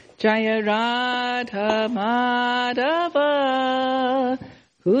Jaya Radha Madhava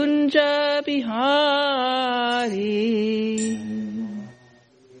Kunja Bihari.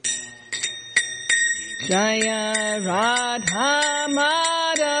 Jaya Radha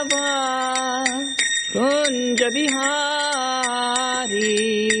Madhava Kunja Bihari.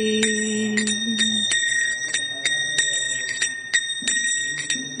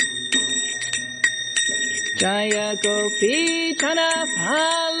 Jaya Gopi Chana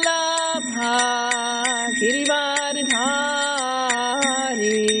Pallabha Girivardhari.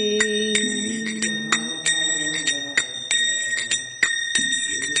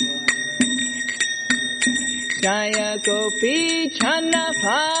 Jaya Gopi Chana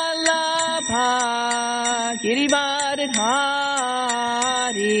Pallabha Girivardhari.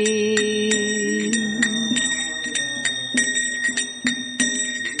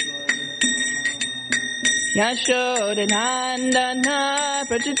 Yashoda Nandana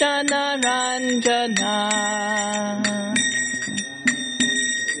Prajitana Ranjana.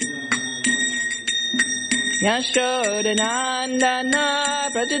 Yashoda Nandana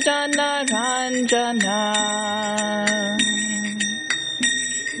Prajitana Ranjana.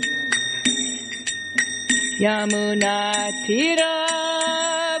 Yamuna Tira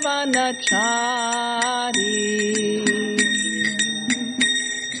Vanachari.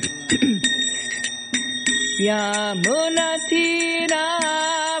 Yamuna Tira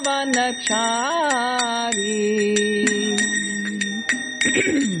Vanachari.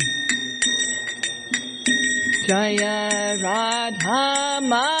 Jaya Radha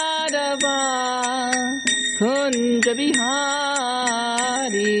Madhava Kunja Bihari.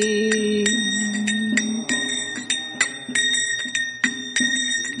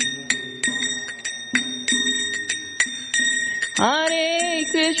 Hare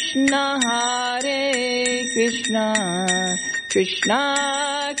Krishna, Hare Krishna, Krishna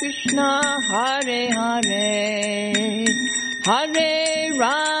Krishna, Hare Hare, Hare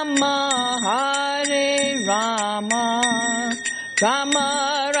Rama, Hare Rama, Rama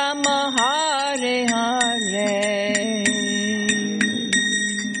Rama, Hare Hare.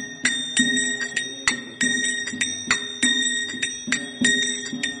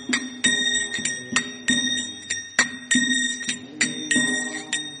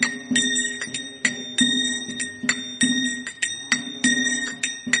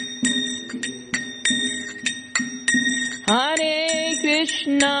 Hare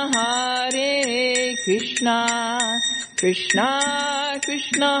Krishna, Hare Krishna, Krishna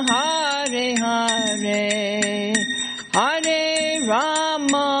Krishna, Hare Hare, Hare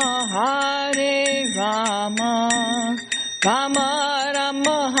Rama, Hare Rama, Rama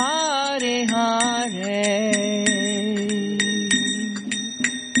Rama, Hare Hare.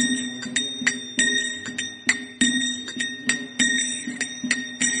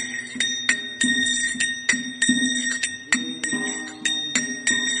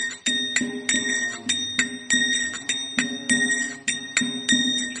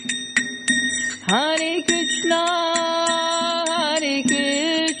 Hare Krishna, Hare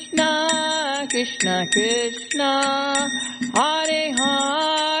Krishna, Krishna Krishna, Hare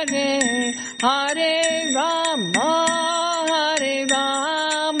Hare, Hare Rama, Hare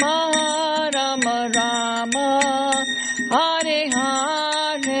Rama, Rama Rama, Hare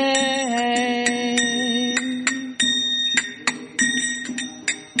Hare.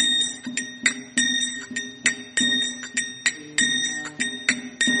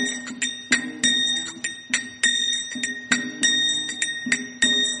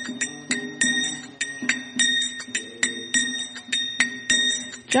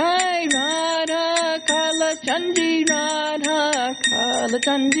 Jai Radha Kala Chandi Radha Kala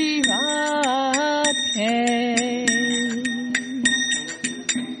Chandi Radhe.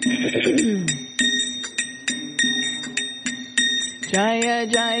 Jaya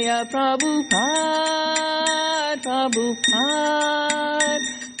Jaya Prabhupada, Prabhupada,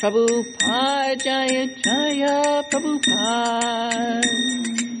 Prabhupada, Jaya Jaya Prabhupada.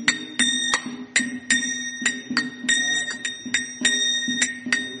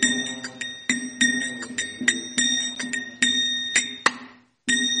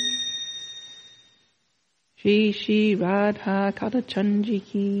 Shri Shri Radha Kadachandji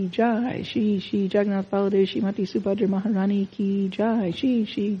ki jai, Shri Shri Jagannath Baladev Shrimati Subhadra Maharani ki jai, Shri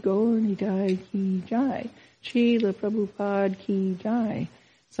Shri Gaur Nitai ki jai, Srila Prabhupada ki jai,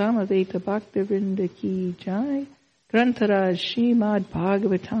 Samaveta Bhaktivinoda ki jai, Grantaraj Srimad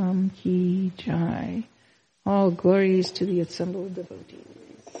Bhagavatam ki jai. All glories to the assembled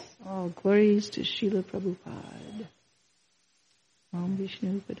devotees. All glories to Srila Prabhupada. Om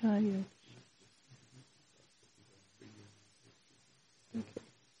Vishnu Padaya.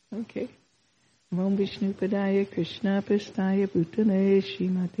 Okay. Okay. Om Vishnu Padaya Krishna Prasthaya Bhutale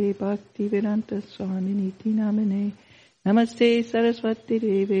Srimate Bhaktivedanta Swami Niti Namane Namaste Saraswati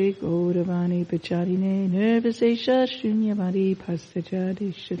Deve Gauravani Pacharine Nirvisesha Shunyavadi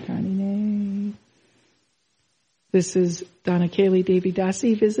Pastajadi Shatanine. This is Danakeli Devi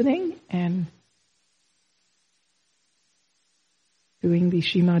Dasi visiting and doing the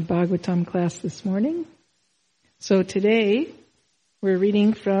Srimad Bhagavatam class this morning. So today we're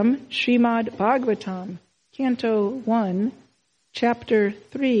reading from Srimad Bhagavatam, Canto 1, Chapter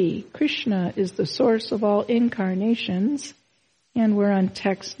 3, Krishna is the source of all incarnations, and we're on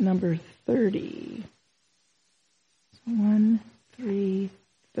text number 30. 1, 3,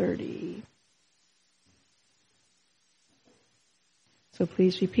 30. So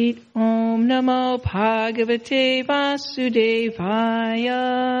please repeat, Om Namo Bhagavate Vasudevaya.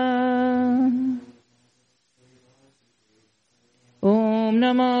 Om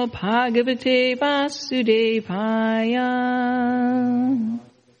Namo Bhagavate Vasudevaya.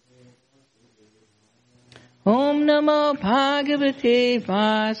 Om Namo Bhagavate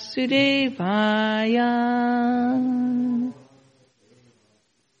Vasudevaya.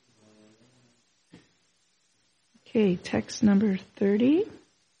 Okay, text number 30.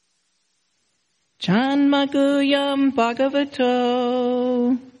 Janmaguyam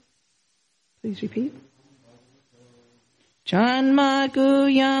Bhagavato. Please repeat.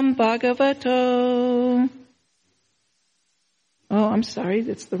 Janmaguyam Bhagavato. Oh, I'm sorry,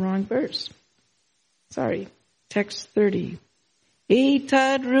 that's the wrong verse. Sorry, text 30.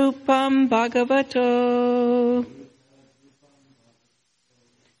 Etad Rupam Bhagavato.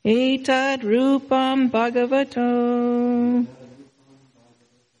 Etad Rupam Bhagavato.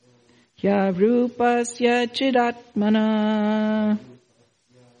 Ya Rupasya Chidatmana.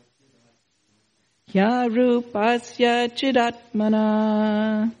 Ya Rupasya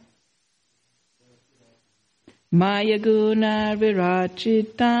Chidatmana. Maya Guna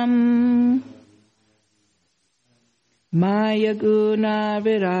Virachitam. Maya Guna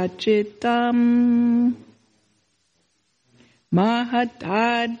Virachitam.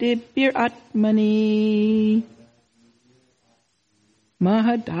 Mahadadibhir Atmani.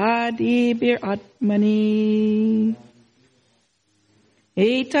 Mahadadibhir Atmani.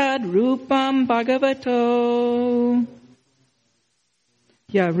 Etad Rupam Bhagavato.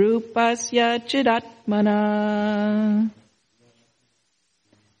 Ya Rupasya Chidatmana.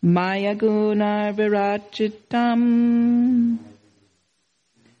 Maya Guna Virachitam.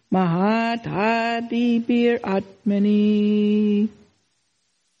 Mahadadibhir Atmani.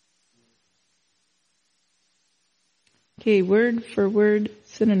 Okay, word for word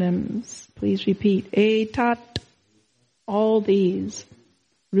synonyms. Please repeat. Etat, all these.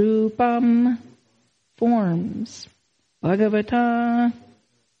 Rupam, forms. Bhagavata,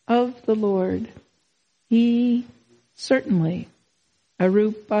 of the Lord. He, certainly.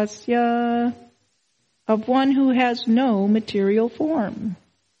 Arupasya, of one who has no material form.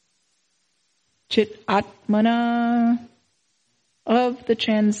 Chit Atmana, of the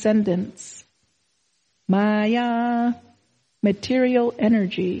transcendence. Maya, material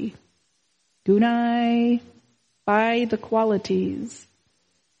energy. Gunai, by the qualities.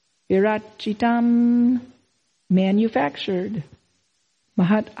 Virachitam, manufactured.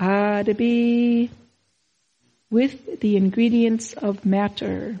 Mahat Adabi, with the ingredients of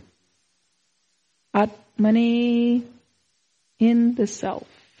matter. Atmani, in the self.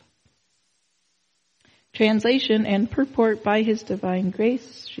 Translation and purport by His Divine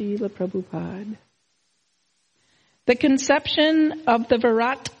Grace, Srila Prabhupada. The conception of the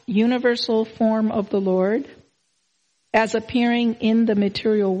Virat universal form of the Lord as appearing in the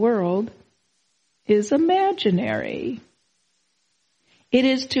material world is imaginary. It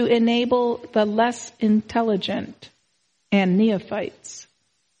is to enable the less intelligent and neophytes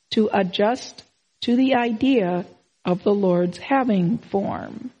to adjust to the idea of the Lord's having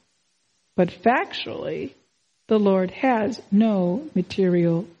form. But factually, the Lord has no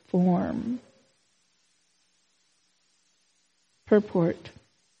material form. Purport.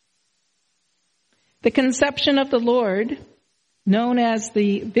 The conception of the Lord, known as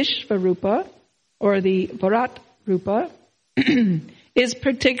the Vishvarupa or the Virat Rupa, is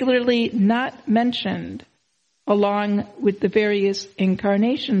particularly not mentioned along with the various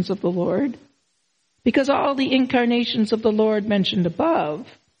incarnations of the Lord, because all the incarnations of the Lord mentioned above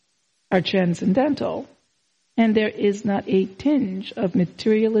are transcendental, and there is not a tinge of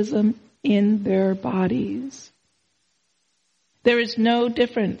materialism in their bodies. There is no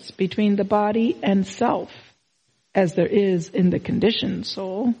difference between the body and self, as there is in the conditioned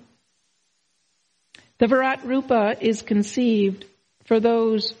soul. The Virat Rupa is conceived for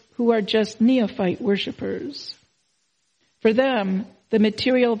those who are just neophyte worshippers. For them, the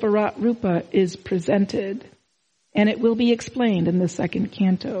material Virat Rupa is presented, and it will be explained in the second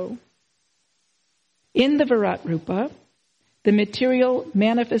canto. In the Virat Rupa, the material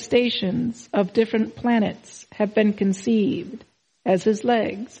manifestations of different planets have been conceived as his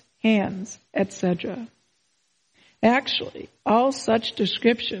legs, hands, etc. Actually, all such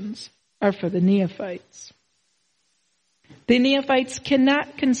descriptions are for the neophytes. The neophytes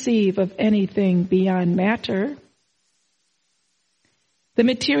cannot conceive of anything beyond matter. The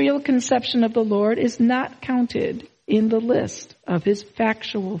material conception of the Lord is not counted in the list of his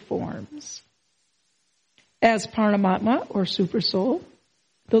factual forms. As Paramatma, or Supersoul,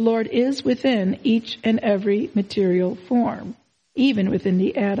 the Lord is within each and every material form, even within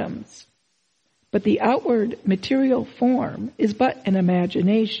the atoms. But the outward material form is but an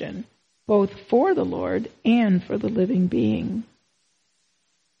imagination, both for the Lord and for the living being.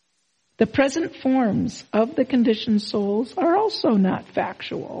 The present forms of the conditioned souls are also not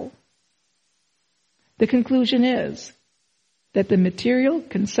factual. The conclusion is that the material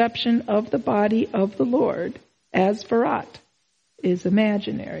conception of the body of the Lord as Virat is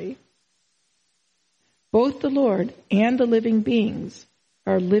imaginary. Both the Lord and the living beings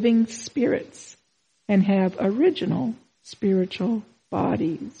are living spirits and have original spiritual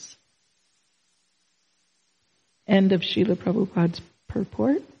bodies. End of Srila Prabhupada's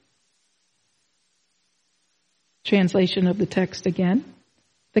purport. Translation of the text again.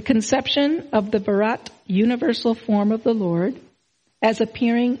 The conception of the Virat universal form of the Lord as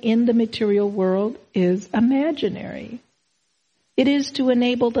appearing in the material world is imaginary. It is to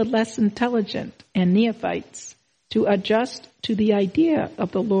enable the less intelligent and neophytes to adjust to the idea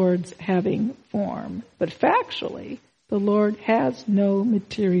of the Lord's having form. But factually, the Lord has no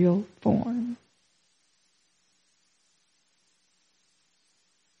material form.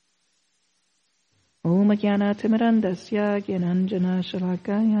 Om Jnana Timirandasya Gyananjana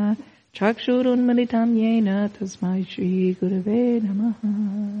Shalakaya Chakshurunmalitam Yena Tasmai Shri Gurave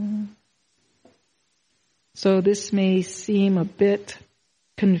Namaha. So this may seem a bit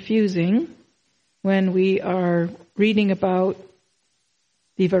confusing when we are reading about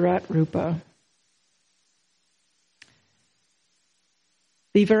the Virat Rupa.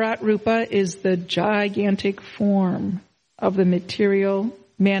 The Virat Rupa is the gigantic form of the material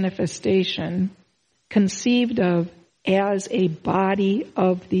manifestation conceived of as a body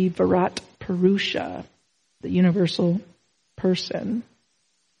of the Virat Purusha, the universal person.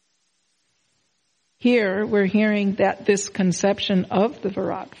 Here we're hearing that this conception of the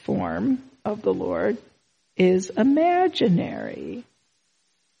Virat form of the Lord is imaginary.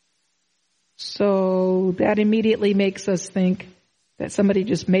 So that immediately makes us think that somebody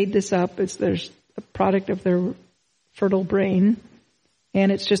just made this up. There's a product of their fertile brain,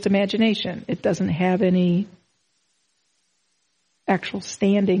 and it's just imagination. It doesn't have any actual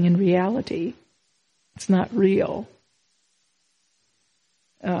standing in reality. It's not real.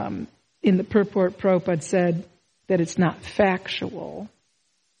 In the purport, Prabhupada said that it's not factual.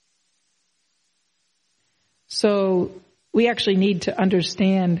 So we actually need to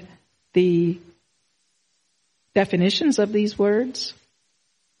understand the definitions of these words,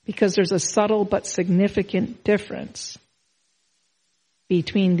 because there's a subtle but significant difference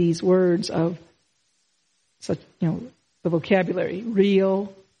between these words of such, the vocabulary: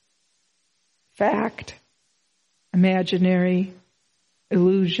 real, fact, imaginary,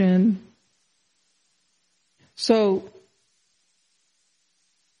 illusion. So,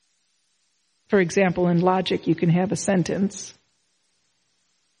 for example, in logic, you can have a sentence.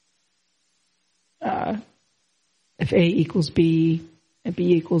 If A equals B and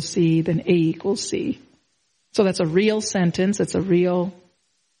B equals C, then A equals C. So that's a real sentence. It's a real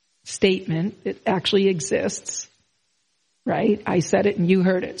statement. It actually exists, right? I said it and you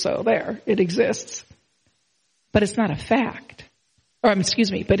heard it. So there, it exists. But it's not a fact. But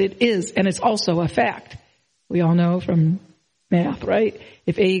it is, and it's also a fact. We all know from math, right?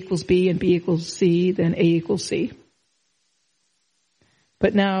 If A equals B and B equals C, then A equals C.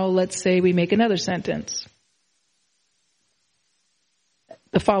 But now let's say we make another sentence.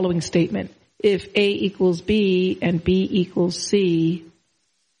 The following statement: if A equals B and B equals C,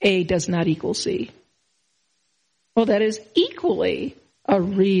 A does not equal C. Well, that is equally a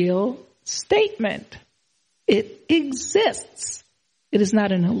real statement. It exists. It is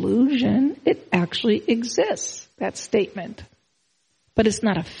not an illusion. It actually exists, that statement. But it's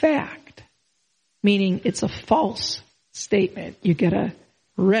not a fact, meaning it's a false statement. You get a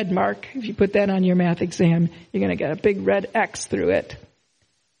red mark. If you put that on your math exam, you're going to get a big red X through it.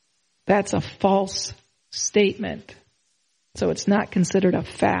 That's a false statement. So it's not considered a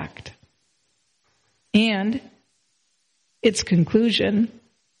fact. And its conclusion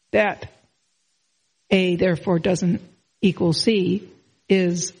that A therefore doesn't equal C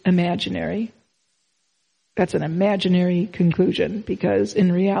is imaginary. That's an imaginary conclusion because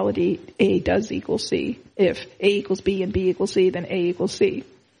in reality, A does equal C. If A equals B and B equals C, then A equals C.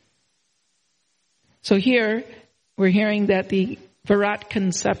 So here, we're hearing that the Virat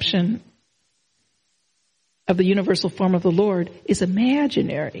conception of the universal form of the Lord is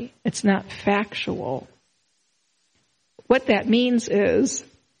imaginary. It's not factual. What that means is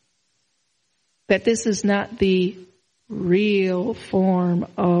that this is not the real form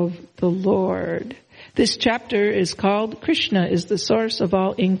of the Lord. This chapter is called Krishna is the source of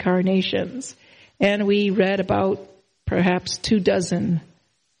all incarnations. And we read about perhaps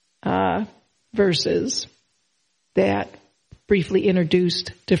 24 verses that briefly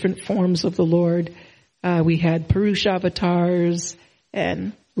introduced different forms of the Lord. We had Purusha avatars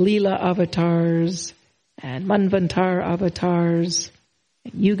and Leela avatars and Manvantar avatars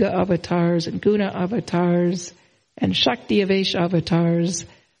and Yuga avatars and Guna avatars and Shakti Avesh avatars.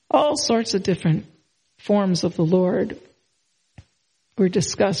 All sorts of different forms of the Lord were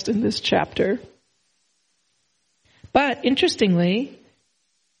discussed in this chapter. But interestingly,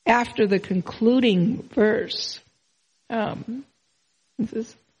 after the concluding verse, this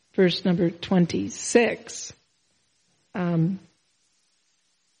is verse number 26,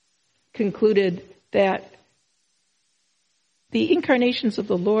 concluded that the incarnations of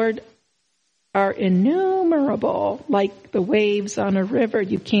the Lord are innumerable, like the waves on a river.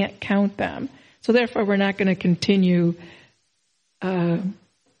 You can't count them. So therefore, we're not going to continue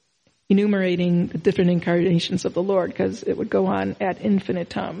enumerating the different incarnations of the Lord because it would go on ad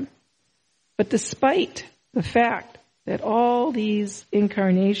infinitum. But despite the fact that all these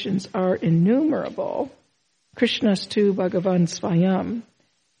incarnations are innumerable, Krishnastu Bhagavan Svayam,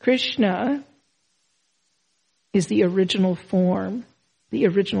 Krishna is the original form, the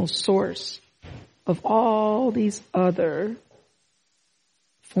original source of all these other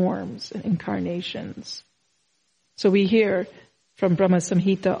forms and incarnations. So we hear from Brahma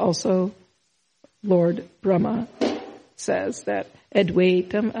Samhita also, Lord Brahma says that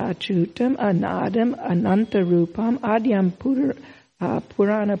Advaitam, Achutam, Anadam, Anantarupam, Adyam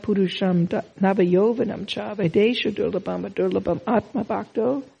Purana Purusham Navayovanam Cha Vedeshu Durlabam Durlabam Atma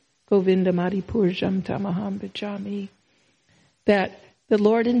Bhakto Govindamadi Purjam Tamaham Bhajami. That the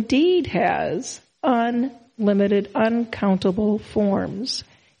Lord indeed has unlimited, uncountable forms,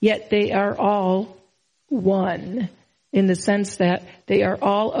 yet they are all one in the sense that they are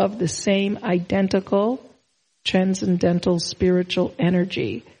all of the same identical, transcendental spiritual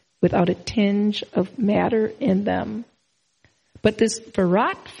energy without a tinge of matter in them. But this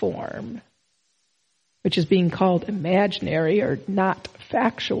Virat form, which is being called imaginary or not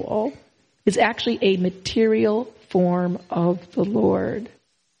factual, is actually a material form of the Lord.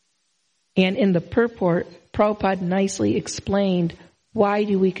 And in the purport, Prabhupada nicely explained why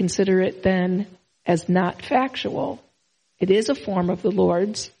do we consider it then as not factual. It is a form of the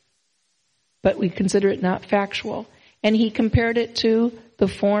Lord's, but we consider it not factual. And he compared it to the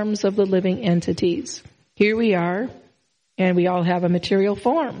forms of the living entities. Here we are, and we all have a material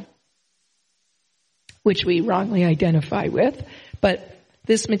form, which we wrongly identify with. But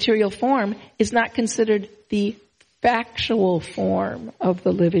this material form is not considered the factual form of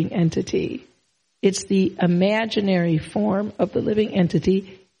the living entity. It's the imaginary form of the living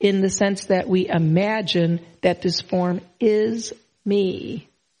entity in the sense that we imagine that this form is me.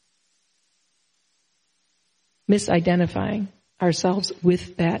 Misidentifying ourselves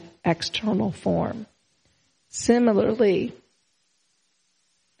with that external form. Similarly,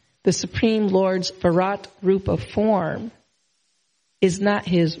 the Supreme Lord's Virat Rupa form is not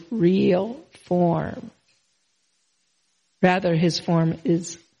his real form. Rather, his form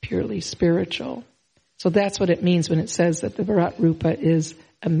is purely spiritual. So that's what it means when it says that the Virat Rupa is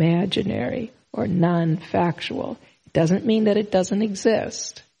imaginary or non-factual. It doesn't mean that it doesn't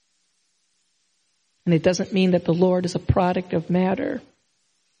exist. And it doesn't mean that the Lord is a product of matter.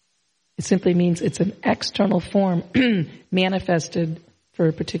 It simply means it's an external form manifested for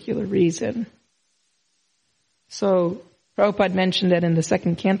a particular reason. So Prabhupada mentioned that in the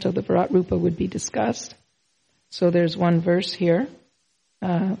second canto, the Virat Rupa would be discussed. So there's one verse here.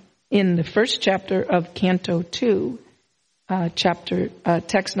 In the first chapter of Canto 2,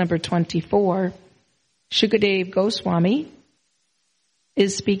 text number 24, Shukadev Goswami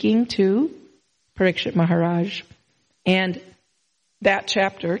is speaking to Parikshit Maharaj. And that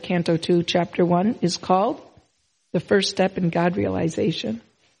chapter, Canto 2, Chapter 1, is called The First Step in God Realization.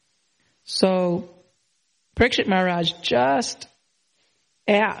 So Parikshit Maharaj just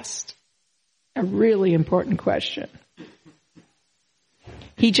asked a really important question.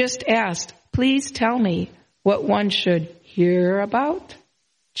 He just asked, please tell me what one should hear about,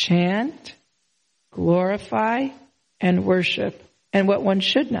 chant, glorify, and worship, and what one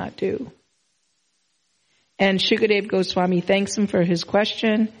should not do. And Shukadev Goswami thanks him for his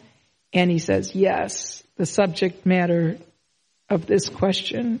question, and he says, yes, the subject matter of this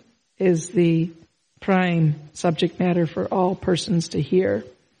question is the prime subject matter for all persons to hear.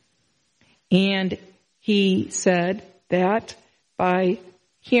 And he said that by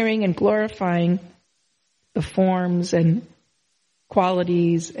hearing and glorifying the forms and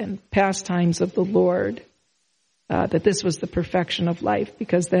qualities and pastimes of the Lord, that this was the perfection of life,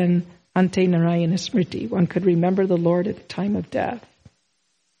 because then Ante Narayana Smriti, one could remember the Lord at the time of death.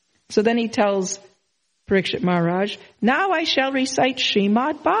 So then he tells Parikshit Maharaj, now I shall recite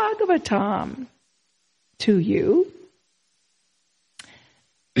Srimad Bhagavatam to you.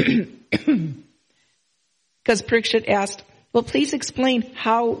 Because Parikshit asked, well, please explain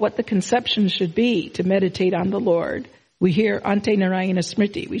what the conception should be to meditate on the Lord. We hear Ante Narayana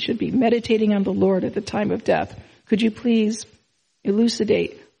Smriti. We should be meditating on the Lord at the time of death. Could you please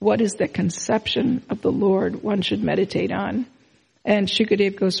elucidate what is the conception of the Lord one should meditate on? And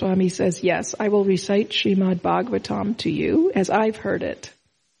Shukadev Goswami says, yes, I will recite Srimad Bhagavatam to you as I've heard it.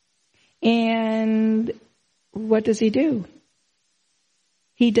 And what does he do?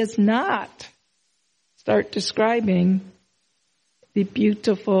 He does not start describing the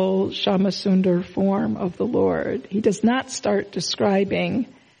beautiful Shamasundar form of the Lord. He does not start describing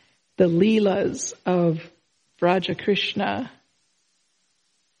the Leelas of Vraja Krishna.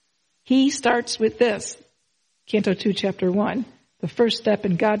 He starts with this, Canto 2, Chapter 1, the first step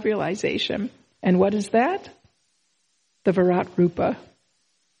in God realization. And what is that? The Virat Rupa.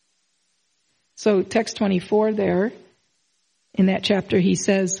 So text 24 there, in that chapter, he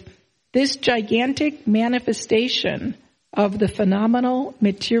says, this gigantic manifestation of the phenomenal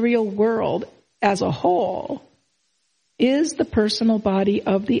material world as a whole is the personal body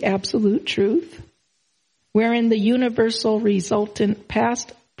of the absolute truth, wherein the universal resultant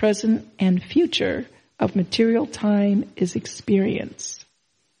past, present, and future of material time is experienced.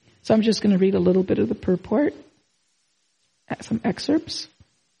 So I'm just going to read a little bit of the purport, some excerpts.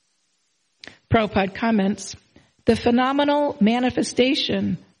 Prabhupada comments, the phenomenal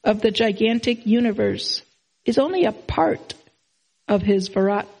manifestation of the gigantic universe is only a part of his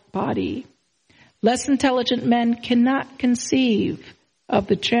Virat body. Less intelligent men cannot conceive of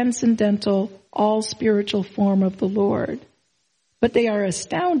the transcendental, all-spiritual form of the Lord, but they are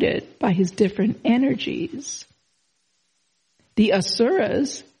astounded by his different energies. The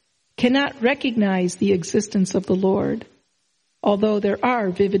asuras cannot recognize the existence of the Lord, although there are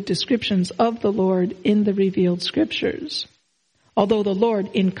vivid descriptions of the Lord in the revealed scriptures. Although the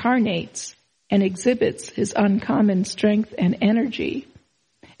Lord incarnates and exhibits his uncommon strength and energy,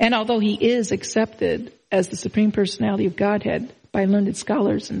 and although he is accepted as the Supreme Personality of Godhead by learned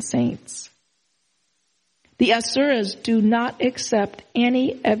scholars and saints, the asuras do not accept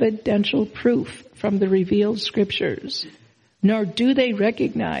any evidential proof from the revealed scriptures, nor do they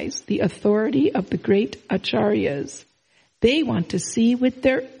recognize the authority of the great acharyas. They want to see with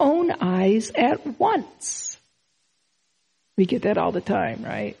their own eyes at once. We get that all the time,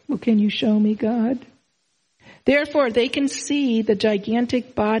 right? Well, can you show me God? Therefore, they can see the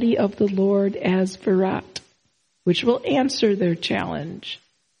gigantic body of the Lord as Virat, which will answer their challenge,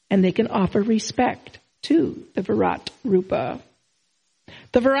 and they can offer respect to the Virat Rupa.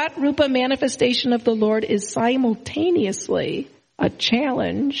 The Virat Rupa manifestation of the Lord is simultaneously a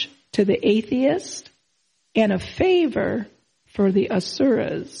challenge to the atheist and a favor for the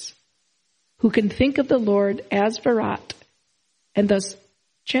asuras, who can think of the Lord as Virat and thus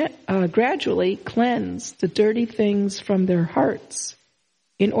gradually cleanse the dirty things from their hearts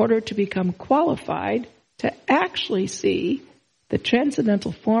in order to become qualified to actually see the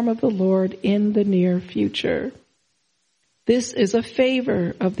transcendental form of the Lord in the near future. This is a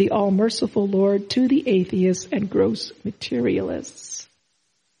favor of the all-merciful Lord to the atheists and gross materialists.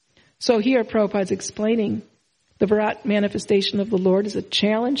 So here Prabhupada's explaining the Virat manifestation of the Lord is a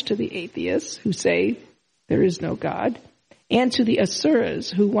challenge to the atheists who say there is no God, and to the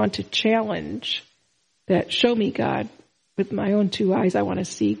asuras who want to challenge that, show me God. With my own two eyes, I want to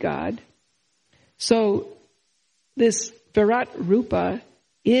see God. So this Virat Rupa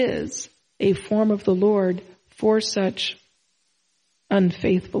is a form of the Lord for such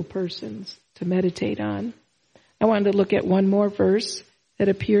unfaithful persons to meditate on. I wanted to look at one more verse that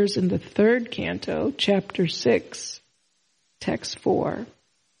appears in the 3rd canto, chapter 6, text 4.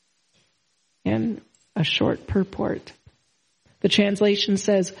 And a short purport. The translation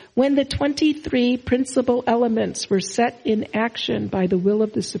says, when the 23 principal elements were set in action by the will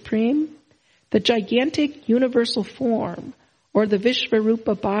of the Supreme, the gigantic universal form, or the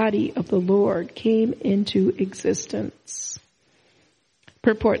Vishvarupa body of the Lord, came into existence.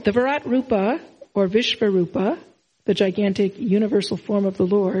 Purport. The Virat Rupa, or Vishvarupa, the gigantic universal form of the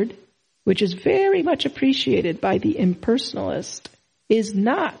Lord, which is very much appreciated by the impersonalist, is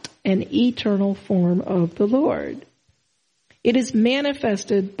not an eternal form of the Lord. It is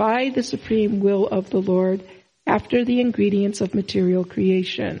manifested by the supreme will of the Lord after the ingredients of material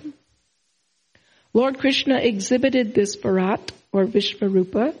creation. Lord Krishna exhibited this Virat, or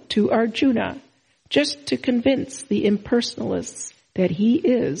Vishvarupa, to Arjuna, just to convince the impersonalists that he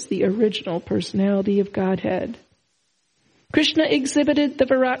is the original personality of Godhead. Krishna exhibited the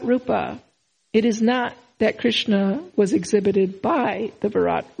Virat Rupa. It is not that Krishna was exhibited by the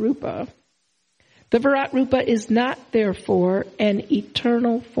Virat Rupa. The Virat Rupa is not, therefore, an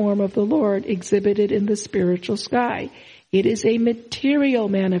eternal form of the Lord exhibited in the spiritual sky. It is a material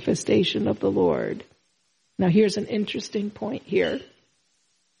manifestation of the Lord. Now here's an interesting point here.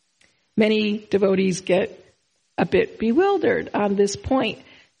 Many devotees get a bit bewildered on this point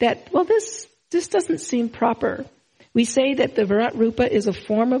that, well, this doesn't seem proper. We say that the Virat Rupa is a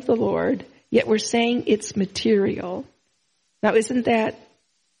form of the Lord, yet we're saying it's material. Now isn't that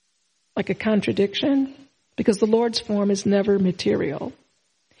like a contradiction? Because the Lord's form is never material.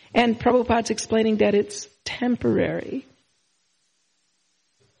 And Prabhupada's explaining that it's temporary.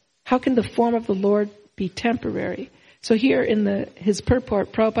 How can the form of the Lord be temporary? So here in his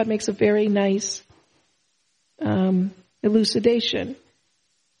purport, Prabhupada makes a very nice elucidation.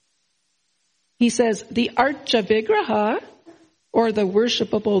 He says, the Archa Vigraha, or the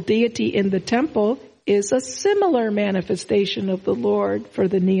worshipable deity in the temple, is a similar manifestation of the Lord for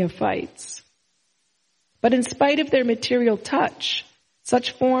the neophytes. But in spite of their material touch,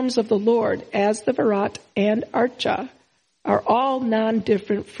 such forms of the Lord as the Virat and Archa are all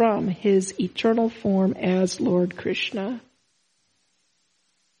non-different from his eternal form as Lord Krishna.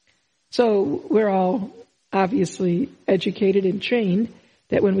 So we're all obviously educated and trained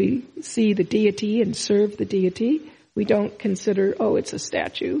that when we see the deity and serve the deity, we don't consider, oh, it's a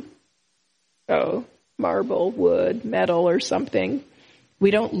statue. Oh, marble, wood, metal, or something.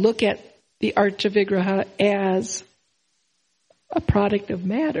 We don't look at the Archa Vigraha as a product of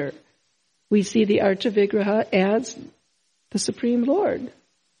matter. We see the Archa Vigraha as the Supreme Lord.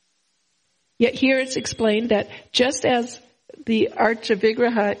 Yet here it's explained that just as the Archa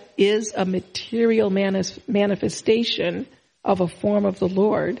Vigraha is a material manifestation of a form of the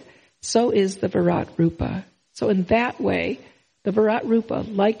Lord, so is the Virat Rupa. So in that way, the Virat Rupa,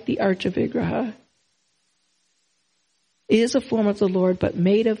 like the Archa Vigraha, is a form of the Lord, but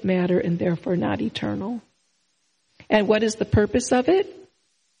made of matter and therefore not eternal. And what is the purpose of it?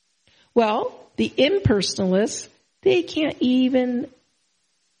 Well, the impersonalists, they can't even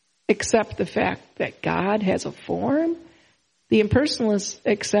accept the fact that God has a form. The impersonalists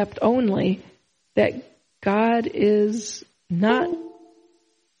accept only that God is not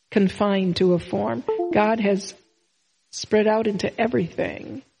confined to a form. God has spread out into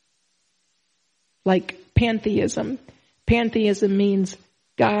everything. Like pantheism. Pantheism means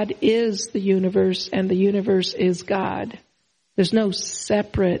God is the universe and the universe is God. There's no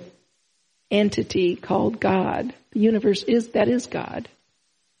separate entity called God. The universe is God.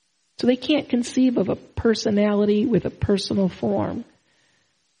 So they can't conceive of a personality with a personal form.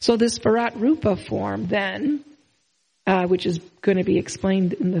 So this Virat Rupa form then, which is going to be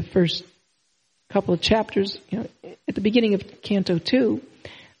explained in the first couple of chapters, at the beginning of Canto 2,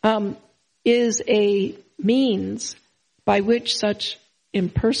 is a means by which such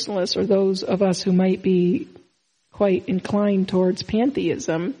impersonalists, or those of us who might be quite inclined towards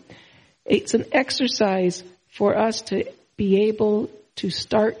pantheism, it's an exercise for us to be able to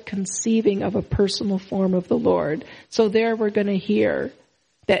start conceiving of a personal form of the Lord. So there we're going to hear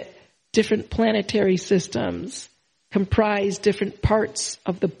that different planetary systems comprise different parts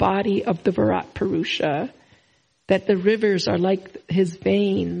of the body of the Virat Purusha, that the rivers are like his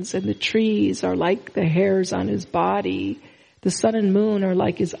veins and the trees are like the hairs on his body, the sun and moon are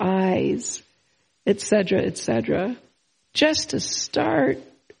like his eyes, etc., etc. Just to start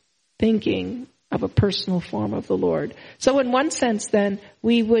thinking of a personal form of the Lord. So in one sense then,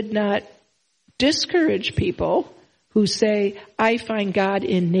 we would not discourage people who say, I find God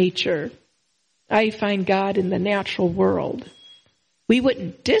in nature. I find God in the natural world. We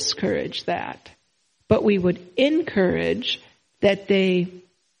wouldn't discourage that, but we would encourage that they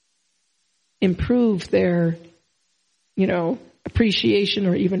improve their, appreciation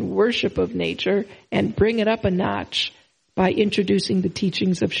or even worship of nature and bring it up a notch by introducing the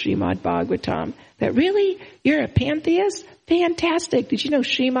teachings of Srimad Bhagavatam. That really, you're a pantheist? Fantastic. Did you know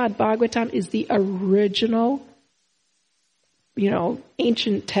Srimad Bhagavatam is the original,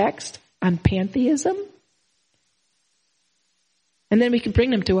 ancient text on pantheism? And then we can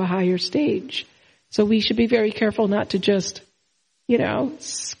bring them to a higher stage. So we should be very careful not to just,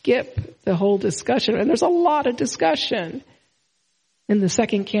 skip the whole discussion. And there's a lot of discussion. In the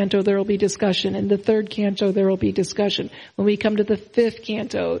second canto, there will be discussion. In the third canto, there will be discussion. When we come to the fifth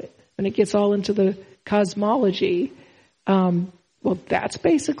canto, when it gets all into the cosmology, that's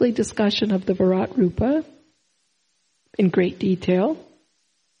basically discussion of the Virat Rupa in great detail.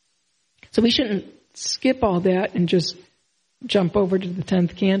 So we shouldn't skip all that and just jump over to the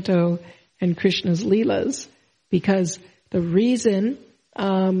 10th canto and Krishna's Leelas, because the reason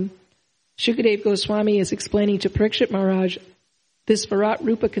Shukadeva Goswami is explaining to Parikshit Maharaj this Virat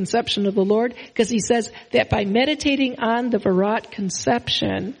Rupa conception of the Lord, because he says that by meditating on the Virat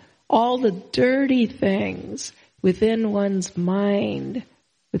conception, all the dirty things within one's mind,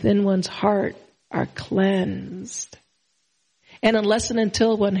 within one's heart, are cleansed. And unless and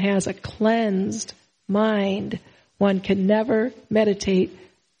until one has a cleansed mind, one can never meditate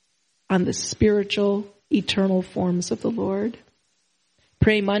on the spiritual, eternal forms of the Lord.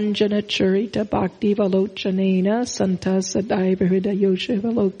 Premanjana charita bhakti valochanena santa sadaiva hridayosha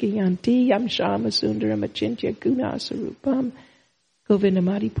valokiyanti yam shama sundaram achintya guna sarupam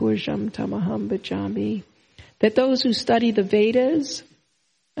govindamadi purjam tamaham bhajami. That those who study the Vedas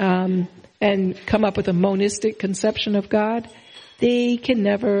and come up with a monistic conception of God, they can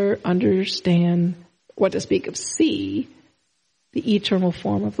never understand, what to speak of see, the eternal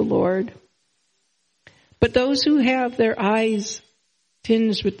form of the Lord. But those who have their eyes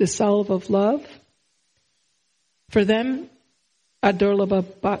tinged with the salve of love, for them,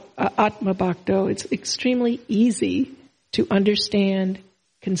 adurlabha atma bhakto, it's extremely easy to understand,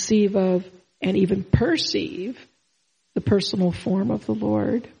 conceive of, and even perceive the personal form of the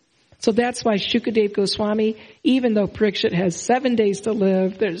Lord. So that's why Shukadeva Goswami, even though Parikshit has 7 days to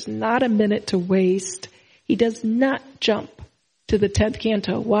live, there's not a minute to waste, he does not jump to the 10th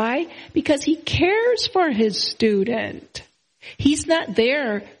canto. Why? Because he cares for his student. He's not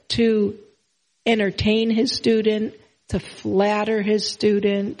there to entertain his student, to flatter his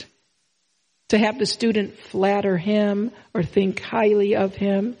student, to have the student flatter him or think highly of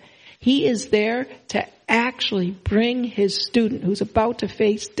him. He is there to actually bring his student who's about to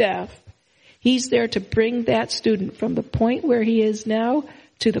face death. He's there to bring that student from the point where he is now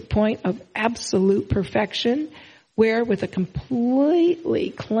to the point of absolute perfection, where with a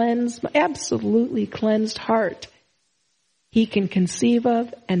absolutely cleansed heart, he can conceive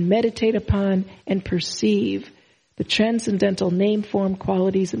of and meditate upon and perceive the transcendental name, form,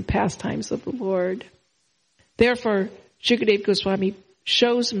 qualities, and pastimes of the Lord. Therefore, Shukadeva Goswami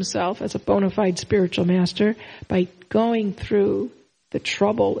shows himself as a bona fide spiritual master by going through the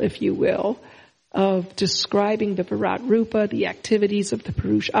trouble, if you will, of describing the Virat Rupa, the activities of the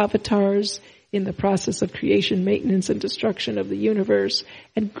Purush avatars in the process of creation, maintenance, and destruction of the universe,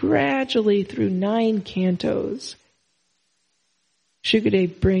 and gradually through 9 cantos,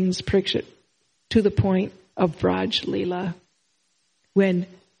 Shukadeva brings Parikshit to the point of Vraj Leela, when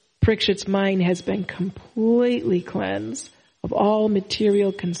Parikshit's mind has been completely cleansed of all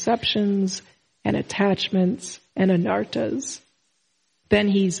material conceptions and attachments and anartas. Then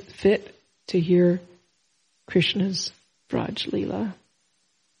he's fit to hear Krishna's Vraj Leela.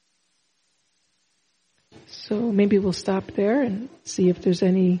 So maybe we'll stop there and see if there's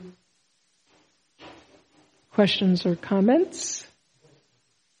any questions or comments.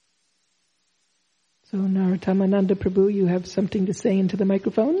 So Narottam Prabhu, you have something to say into the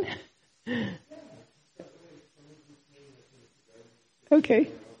microphone? Okay.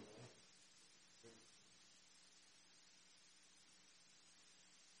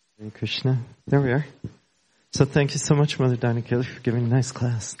 Hare Krishna. There we are. So thank you so much, Mother Danakeli, for giving a nice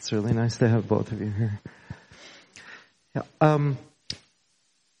class. It's really nice to have both of you here. Yeah,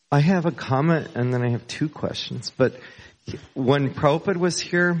 I have a comment and then I have 2 questions. But when Prabhupada was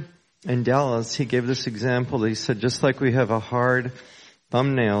here in Dallas, he gave this example. He said, just like we have a hard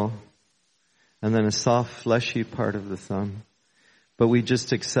thumbnail and then a soft, fleshy part of the thumb, but we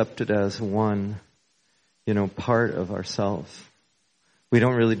just accept it as one, part of ourselves. We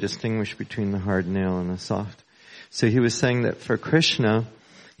don't really distinguish between the hard nail and the soft. So he was saying that for Krishna,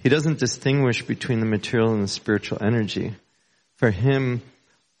 he doesn't distinguish between the material and the spiritual energy. For him,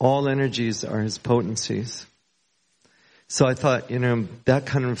 all energies are his potencies. So I thought, that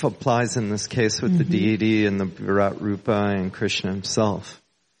kind of applies in this case with the deity and the Virat Rupa and Krishna himself.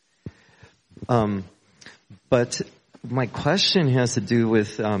 But my question has to do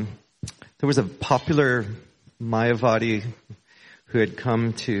with, there was a popular Mayavadi who had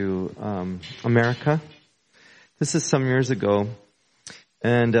come to America. This is some years ago.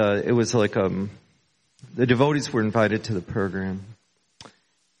 And it was like the devotees were invited to the program.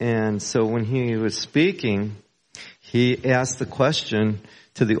 And so when he was speaking, he asked the question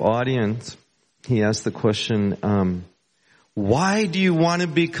to the audience. He asked the question, why do you want to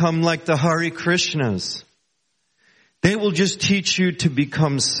become like the Hare Krishnas? They will just teach you to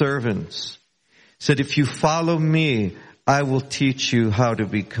become servants. He said, if you follow me, I will teach you how to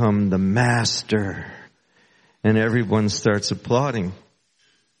become the master. And everyone starts applauding.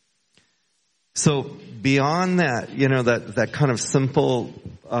 So beyond that, that kind of simple,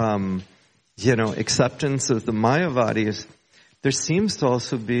 acceptance of the Mayavadis, there seems to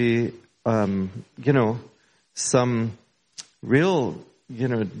also be, some real,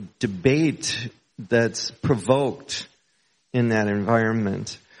 debate that's provoked in that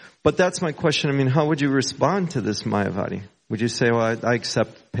environment. But that's my question. I mean, how would you respond to this Mayavadi? Would you say, well, I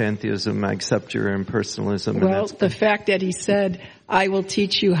accept pantheism, I accept your impersonalism? Well, the fact that he said, I will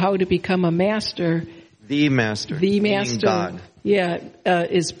teach you how to become a master. The master. The master. God. Yeah,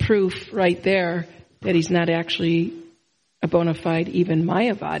 is proof right there that he's not actually a bona fide even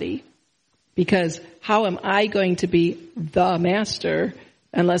Mayavadi. Because how am I going to be the master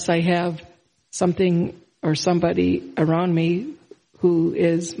unless I have something or somebody around me who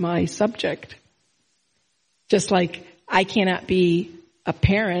is my subject? Just like I cannot be a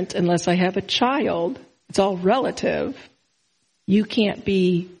parent unless I have a child. It's all relative. You can't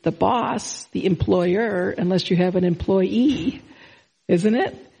be the boss, the employer, unless you have an employee, isn't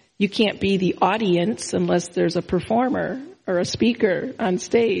it? You can't be the audience unless there's a performer or a speaker on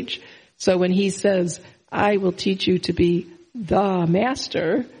stage. So when he says, I will teach you to be the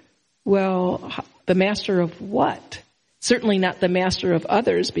master, well, the master of what? Certainly not the master of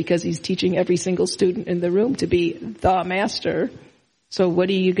others, because he's teaching every single student in the room to be the master. So what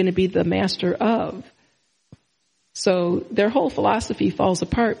are you going to be the master of? So their whole philosophy falls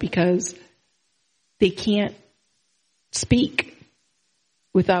apart because they can't speak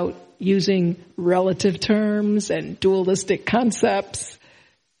without using relative terms and dualistic concepts.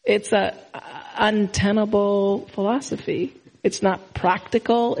 It's an untenable philosophy. It's not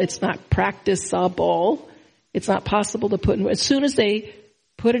practical. It's not practicable. It's not possible to put in. As soon as they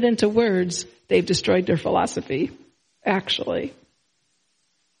put it into words, they've destroyed their philosophy, actually.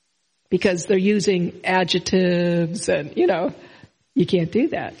 Because they're using adjectives and, you can't do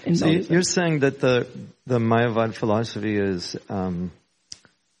that. So you're saying that the Mayavad philosophy is,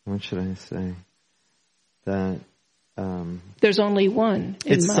 what should I say? That there's only one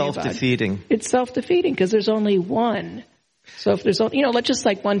in it's Mayavad. Self-defeating. It's self-defeating because there's only one. So if there's, let's just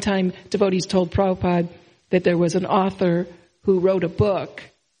like one time devotees told Prabhupada that there was an author who wrote a book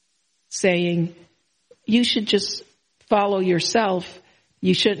saying, you should just follow yourself.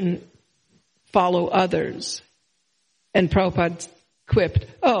 You shouldn't follow others. And Prabhupada quipped,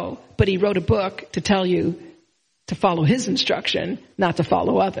 but he wrote a book to tell you to follow his instruction, not to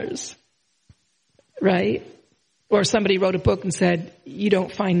follow others. Right? Or somebody wrote a book and said, you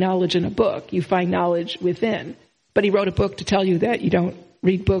don't find knowledge in a book, you find knowledge within. But he wrote a book to tell you that you don't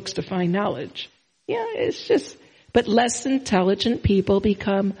read books to find knowledge. Yeah, it's just, but less intelligent people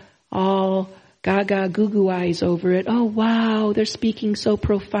become all gaga goo eyes over it. Oh wow, they're speaking so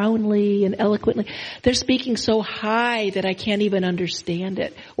profoundly and eloquently. They're speaking so high that I can't even understand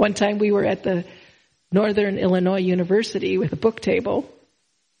it. One time we were at the Northern Illinois University with a book table,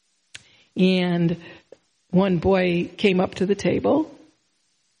 and one boy came up to the table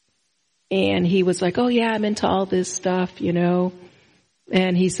and he was like, oh yeah, I'm into all this stuff,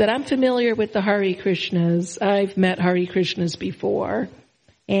 And he said, I'm familiar with the Hare Krishnas. I've met Hare Krishnas before.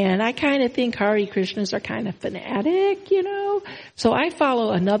 And I kind of think Hare Krishnas are kind of fanatic, So I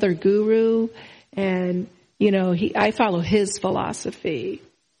follow another guru and, I follow his philosophy.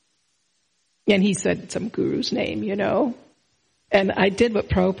 And he said some guru's name, And I did what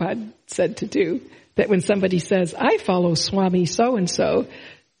Prabhupada said to do. That when somebody says, I follow Swami so-and-so,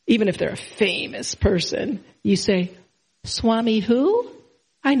 even if they're a famous person, you say, Swami who?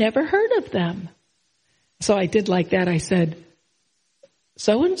 I never heard of them. So I did like that. I said,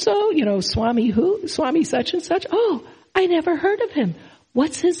 so-and-so, Swami who? Swami such and such? Oh, I never heard of him.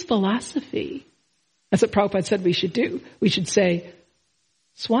 What's his philosophy? That's what Prabhupada said we should do. We should say,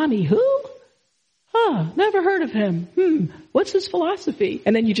 Swami who? Never heard of him. What's his philosophy?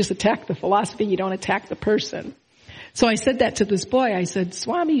 And then you just attack the philosophy. You don't attack the person. So I said that to this boy. I said,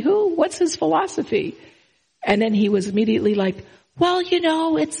 Swami who? What's his philosophy? And then he was immediately like, well,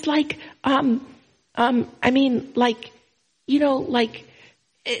 it's like,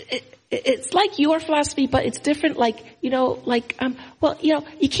 it's like your philosophy, but it's different. You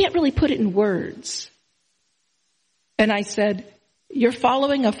can't really put it in words. And I said, you're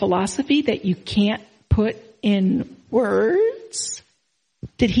following a philosophy that you can't put in words?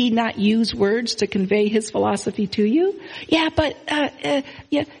 Did he not use words to convey his philosophy to you? Yeah, but,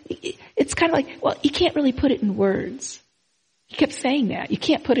 it's kind of like, well, you can't really put it in words. He kept saying that. You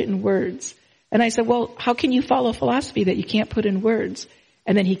can't put it in words. And I said, well, how can you follow philosophy that you can't put in words?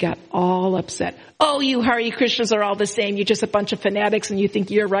 And then he got all upset. Oh, you Hare Krishnas are all the same. You're just a bunch of fanatics and you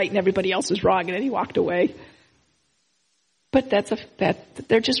think you're right and everybody else is wrong. And then he walked away. But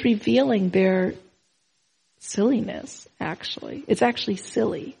they're just revealing their silliness, actually. It's actually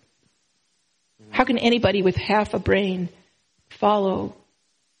silly. How can anybody with half a brain follow?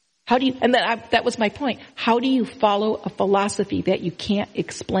 That was my point. How do you follow a philosophy that you can't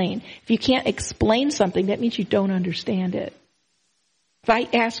explain? If you can't explain something, that means you don't understand it. If I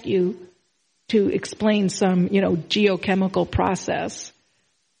ask you to explain some, geochemical process,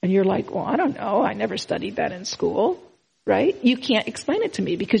 and you're like, well, I don't know, I never studied that in school, right? You can't explain it to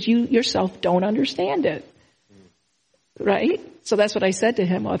me because you yourself don't understand it, right? So that's what I said to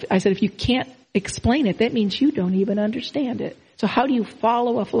him. I said, if you can't explain it, that means you don't even understand it. So how do you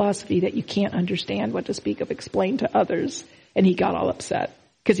follow a philosophy that you can't understand, what to speak of explain to others? And he got all upset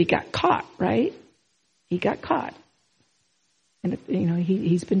because he got caught, right? He got caught. And,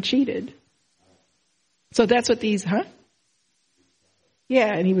 he's been cheated. So that's what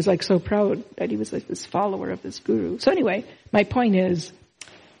Yeah, and he was like so proud that he was like this follower of this guru. So anyway, my point is,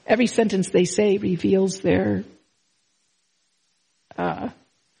 every sentence they say reveals their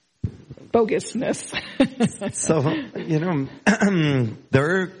bogusness. So,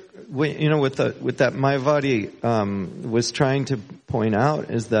 with that Mayavadi was trying to point out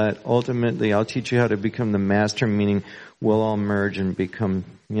is that ultimately I'll teach you how to become the master, meaning we'll all merge and become,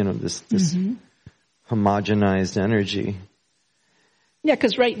 this homogenized energy. Yeah,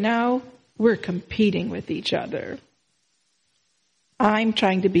 because right now we're competing with each other. I'm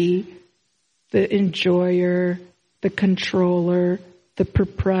trying to be the enjoyer, the controller, the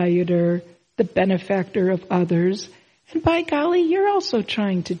proprietor, the benefactor of others. And by golly, you're also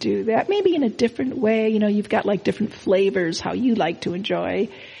trying to do that. Maybe in a different way. You've got like different flavors, how you like to enjoy.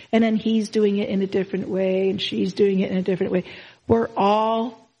 And then he's doing it in a different way and she's doing it in a different way. We're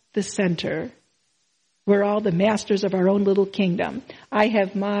all the center. We're all the masters of our own little kingdom. I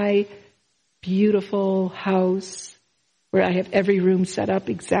have my beautiful house where I have every room set up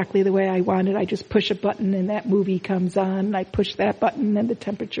exactly the way I want it. I just push a button and that movie comes on. And I push that button and the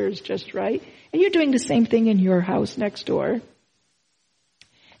temperature is just right. And you're doing the same thing in your house next door.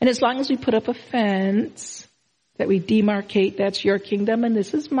 And as long as we put up a fence that we demarcate, that's your kingdom and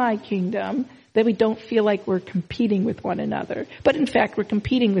this is my kingdom, that we don't feel like we're competing with one another. But in fact, we're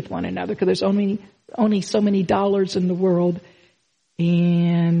competing with one another because there's only so many dollars in the world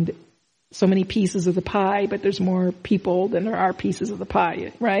and so many pieces of the pie, but there's more people than there are pieces of the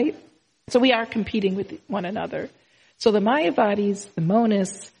pie, right? So we are competing with one another. So the Mayavadis, the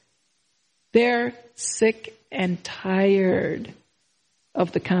monists, they're sick and tired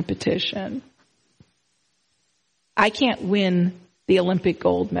of the competition. I can't win the Olympic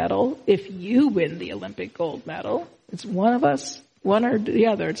gold medal if you win the Olympic gold medal. It's one of us, one or the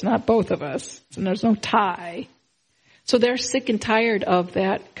other. It's not both of us. And there's no tie. So they're sick and tired of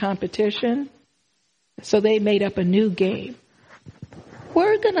that competition. So they made up a new game.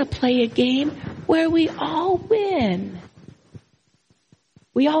 We're going to play a game where we all win.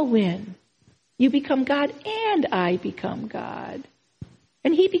 We all win. You become God and I become God.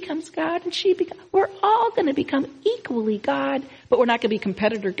 And he becomes God and she becomes... We're all going to become equally God, but we're not going to be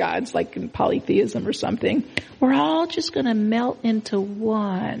competitor gods like in polytheism or something. We're all just going to melt into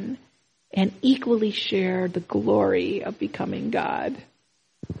one and equally share the glory of becoming God.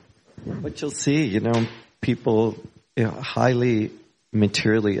 But you'll see, people, highly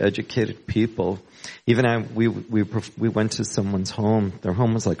materially educated people. Even we went to someone's home. Their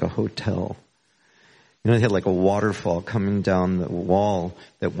home was like a hotel. They had like a waterfall coming down the wall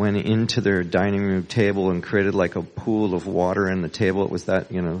that went into their dining room table and created like a pool of water in the table. It was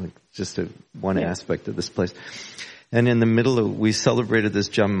that, just one aspect of this place. And in the middle we celebrated this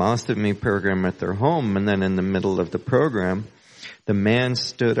Janmashtami program at their home. And then in the middle of the program, the man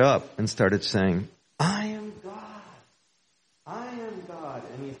stood up and started saying, I am God. I am God.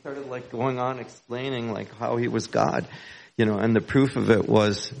 And he started like going on explaining like how he was God. and the proof of it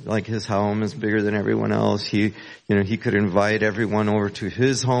was like his home is bigger than everyone else. He could invite everyone over to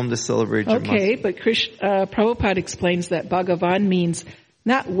his home to celebrate. Okay, but Prabhupada explains that Bhagavan means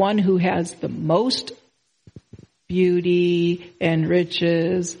not one who has the most beauty and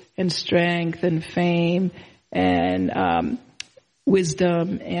riches and strength and fame and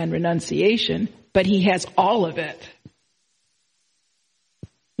wisdom and renunciation, but he has all of it.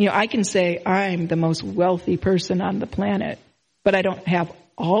 I can say I'm the most wealthy person on the planet, but I don't have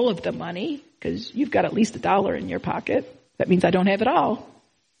all of the money because you've got at least $1 in your pocket. That means I don't have it all.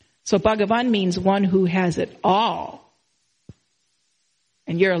 So Bhagavan means one who has it all.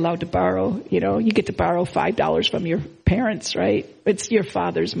 And you're allowed to borrow, you get to borrow $5 from your parents, right? It's your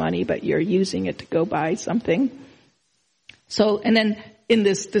father's money, but you're using it to go buy something. So, and then in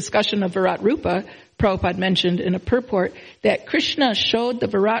this discussion of Virat Rupa, Prabhupada mentioned in a purport that Krishna showed the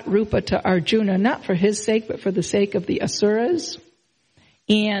Virat Rupa to Arjuna, not for his sake, but for the sake of the Asuras.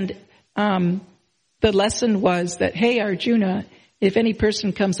 And the lesson was that, hey, Arjuna, if any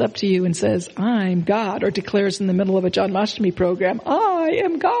person comes up to you and says, I'm God, or declares in the middle of a Janmashtami program, I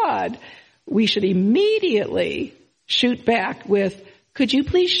am God, we should immediately shoot back with, could you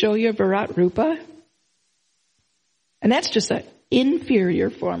please show your Virat Rupa? And that's just an inferior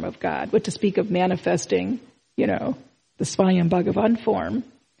form of God, what to speak of manifesting, the Svayam Bhagavan form.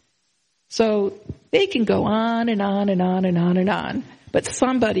 So they can go on and on and on and on and on. But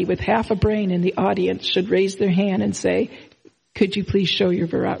somebody with half a brain in the audience should raise their hand and say, could you please show your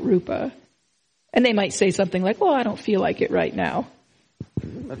Virat Rupa? And they might say something like, well, I don't feel like it right now.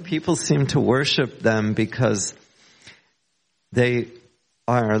 But people seem to worship them because they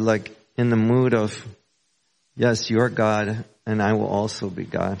are like in the mood of, yes, you're God, and I will also be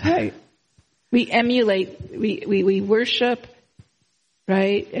God. Right. We emulate, we worship,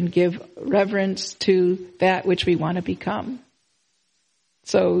 right, and give reverence to that which we want to become.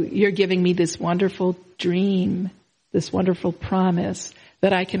 So you're giving me this wonderful dream, this wonderful promise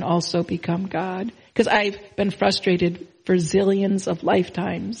that I can also become God. Because I've been frustrated for zillions of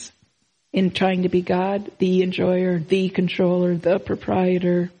lifetimes in trying to be God, the enjoyer, the controller, the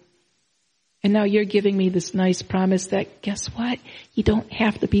proprietor. And now you're giving me this nice promise that, guess what? You don't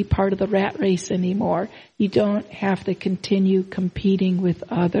have to be part of the rat race anymore. You don't have to continue competing with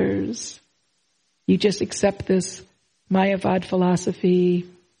others. You just accept this Mayavad philosophy,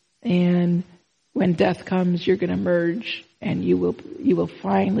 and when death comes, you're going to merge, and you will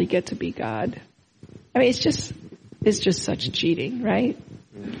finally get to be God. I mean, it's just such cheating, right?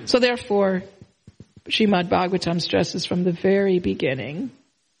 So therefore, Srimad Bhagavatam stresses from the very beginning,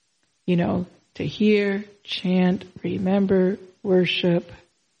 to hear, chant, remember, worship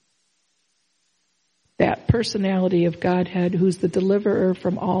that personality of Godhead who's the deliverer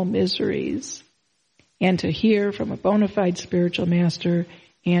from all miseries, and to hear from a bona fide spiritual master,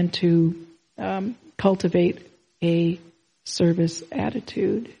 and to cultivate a service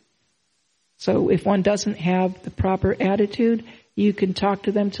attitude. So if one doesn't have the proper attitude, you can talk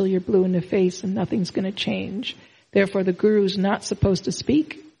to them till you're blue in the face and nothing's going to change. Therefore, the guru's not supposed to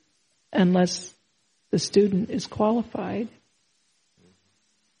speak unless the student is qualified.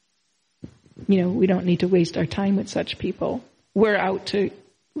 We don't need to waste our time with such people. We're out to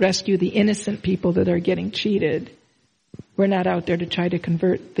rescue the innocent people that are getting cheated. We're not out there to try to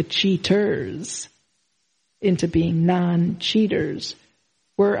convert the cheaters into being non-cheaters.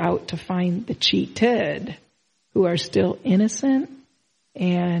 We're out to find the cheated who are still innocent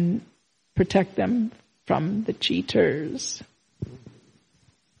and protect them from the cheaters.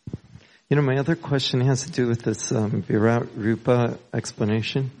 My other question has to do with this Virat Rupa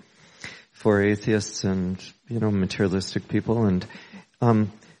explanation for atheists and, materialistic people. And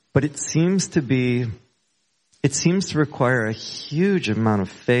but it seems to require a huge amount of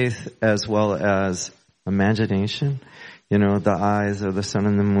faith as well as imagination. The eyes of the sun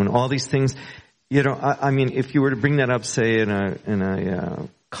and the moon, all these things. I mean, if you were to bring that up, say, in a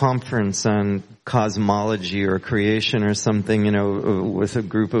conference on cosmology or creation or something, with a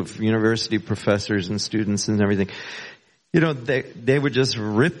group of university professors and students and everything, they would just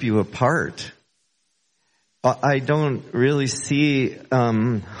rip you apart. I don't really see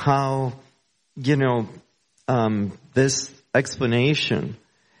how, this explanation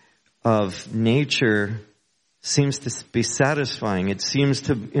of nature seems to be satisfying. It seems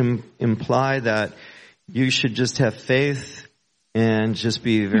to imply that you should just have faith and just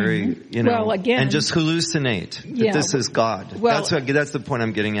be very, and just hallucinate that this is God. Well, that's the point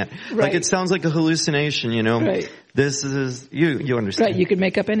I'm getting at. Right. Like it sounds like a hallucination, Right. This is, you understand. Right, you could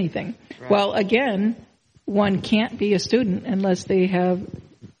make up anything. Right. Well, again, one can't be a student unless they have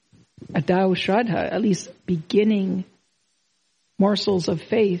a Tao Shraddha, at least beginning morsels of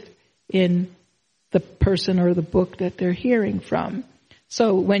faith in the person or the book that they're hearing from.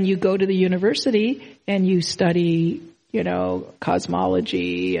 So when you go to the university and you study,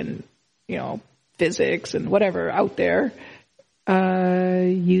 cosmology and, physics and whatever out there,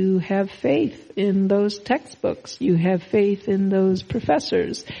 you have faith in those textbooks. You have faith in those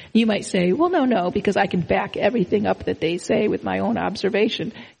professors. You might say, well, no, because I can back everything up that they say with my own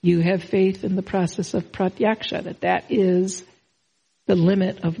observation. You have faith in the process of pratyaksha, that is the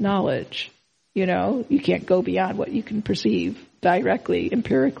limit of knowledge. You can't go beyond what you can perceive directly,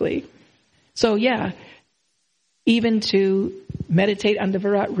 empirically. So even to meditate on the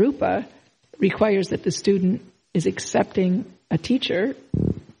Virat Rupa requires that the student is accepting a teacher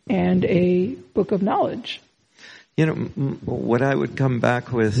and a book of knowledge. What I would come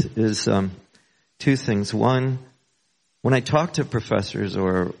back with is two things. One, when I talk to professors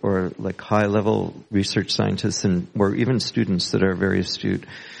or like high-level research scientists or even students that are very astute,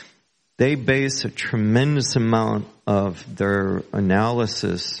 they base a tremendous amount of their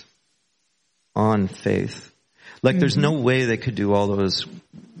analysis on faith. Like there's no way they could do all those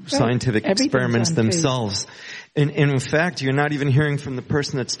scientific experiments themselves. And in fact, you're not even hearing from the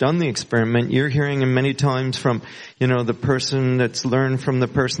person that's done the experiment. You're hearing him many times from, the person that's learned from the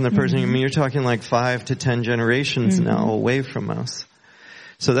person. I mean, you're talking like 5 to 10 generations now away from us.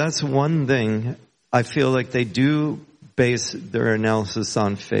 So that's one thing. I feel like they do base their analysis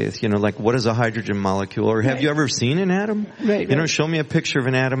on faith. Like what is a hydrogen molecule? Or have you ever seen an atom? Right. Show me a picture of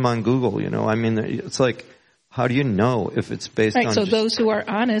an atom on Google. I mean, it's like, how do you know if it's based on... So those who are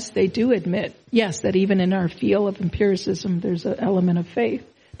honest, they do admit, yes, that even in our field of empiricism, there's an element of faith.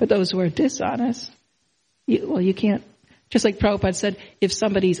 But those who are dishonest, you can't... Just like Prabhupada said, if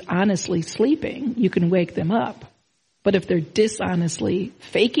somebody's honestly sleeping, you can wake them up. But if they're dishonestly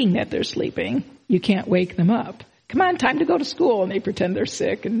faking that they're sleeping, you can't wake them up. Come on, time to go to school. And they pretend they're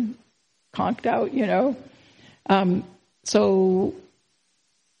sick and conked out, So...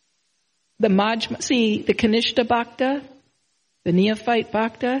 the Kanishta Bhakta, the neophyte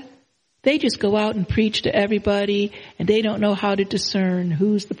Bhakta, they just go out and preach to everybody, and they don't know how to discern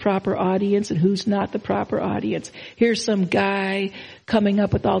who's the proper audience and who's not the proper audience. Here's some guy coming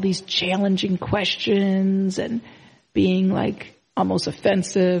up with all these challenging questions and being like almost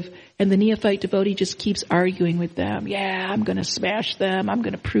offensive, and the neophyte devotee just keeps arguing with them. Yeah, I'm going to smash them. I'm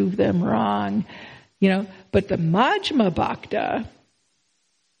going to prove them wrong. But the Majjhima Bhakta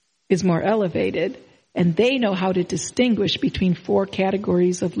is more elevated, and they know how to distinguish between 4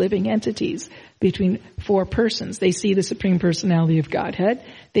 categories of living entities, between 4 persons. They see the Supreme Personality of Godhead.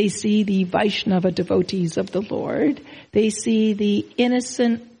 They see the Vaishnava devotees of the Lord. They see the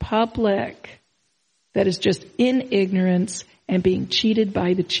innocent public that is just in ignorance and being cheated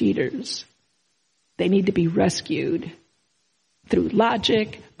by the cheaters. They need to be rescued through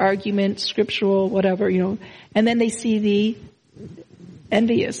logic, argument, scriptural, whatever, And then they see the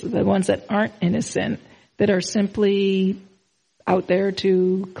envious, the ones that aren't innocent, that are simply out there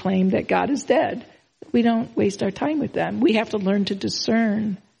to claim that God is dead. We don't waste our time with them. We have to learn to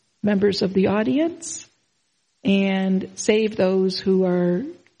discern members of the audience and save those who are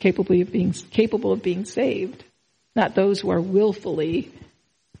capable of being saved, not those who are willfully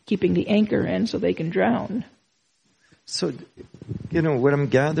keeping the anchor in so they can drown. So, what I'm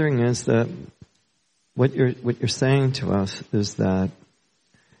gathering is that what you're saying to us is that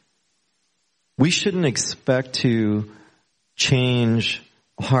we shouldn't expect to change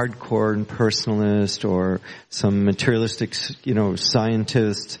hardcore and personalist or some materialistic,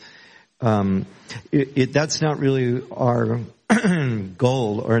 scientist. That's not really our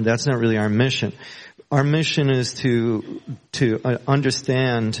goal, or that's not really our mission. Our mission is to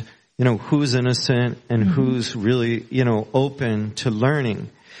understand, who's innocent and who's really, open to learning.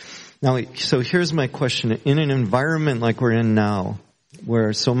 Now, so here's my question. In an environment like we're in now,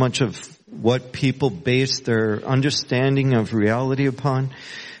 where so much of what people base their understanding of reality upon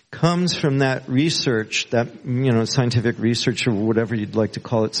comes from that research, that, scientific research or whatever you'd like to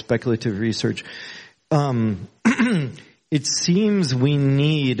call it, speculative research. It seems we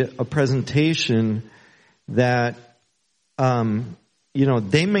need a presentation that,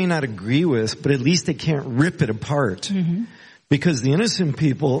 they may not agree with, but at least they can't rip it apart. Mm-hmm. Because the innocent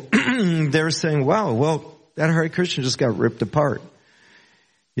people, they're saying, wow, well, that Hare Krishna just got ripped apart.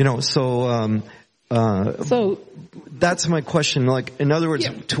 So that's my question. Like, in other words,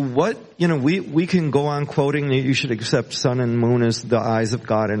 to what, we can go on quoting that you should accept sun and moon as the eyes of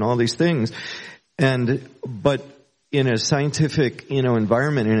God and all these things. But in a scientific,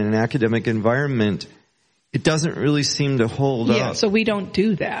 environment, in an academic environment, it doesn't really seem to hold up. Yeah, so we don't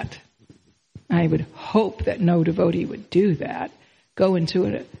do that. I would hope that no devotee would do that. go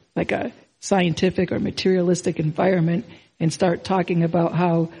into a scientific or materialistic environment and start talking about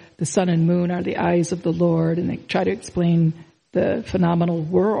how the sun and moon are the eyes of the Lord, and they try to explain the phenomenal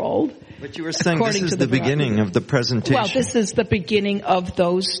world. But you were saying this is the beginning of the presentation. Well, this is the beginning of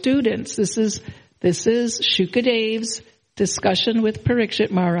those students. This is Shukadev's discussion with Parikshit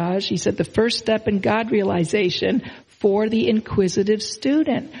Maharaj. He said the first step in God realization for the inquisitive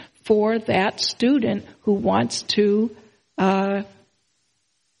student, for that student who wants to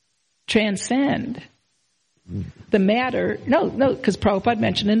transcend the matter. No, because Prabhupada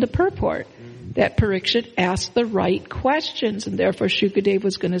mentioned in the purport that Parikshit asked the right questions, and therefore Shukadev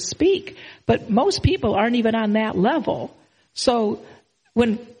was going to speak. But most people aren't even on that level. So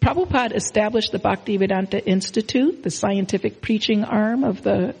when Prabhupada established the Bhaktivedanta Institute, the scientific preaching arm of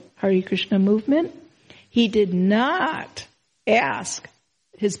the Hare Krishna movement, he did not ask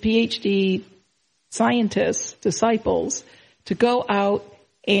his PhD scientists, disciples, to go out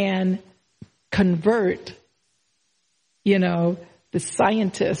and convert, the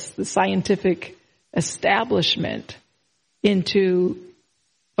scientists, the scientific establishment into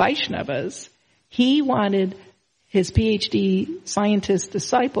Vaishnavas. He wanted his PhD scientist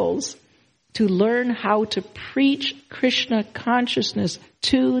disciples to learn how to preach Krishna consciousness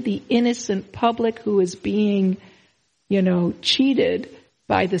to the innocent public who is being, cheated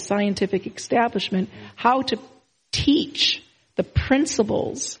by the scientific establishment, how to teach the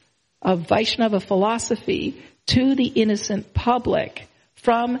principles of Vaishnava philosophy to the innocent public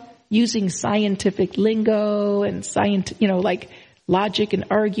from using scientific lingo and like logic and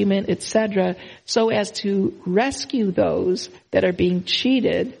argument, etc., so as to rescue those that are being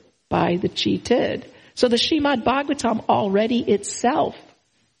cheated by the cheated. So the Srimad Bhagavatam already itself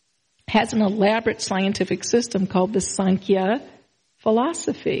has an elaborate scientific system called the Sankhya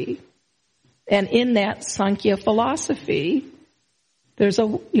philosophy. And in that Sankhya philosophy, there's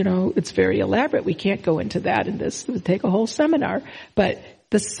it's very elaborate. We can't go into that in this. It would take a whole seminar. But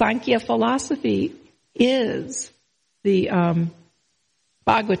the Sankhya philosophy is the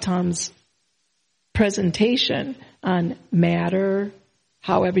Bhagavatam's presentation on matter,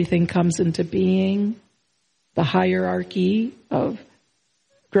 how everything comes into being, the hierarchy of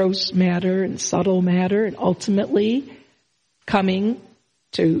gross matter and subtle matter, and ultimately coming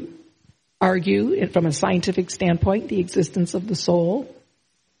to argue from a scientific standpoint the existence of the soul.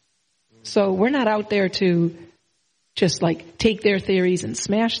 So we're not out there to just take their theories and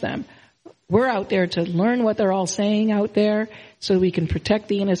smash them. We're out there to learn what they're all saying out there so we can protect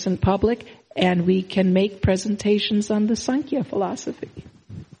the innocent public, and we can make presentations on the Sankhya philosophy.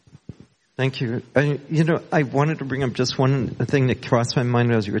 Thank you. I wanted to bring up just one thing that crossed my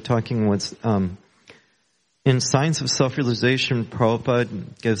mind as you were talking was, in Science of Self-Realization, Prabhupada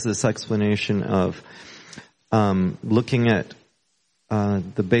gives this explanation of looking at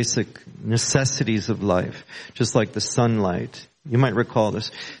the basic necessities of life, just like the sunlight. You might recall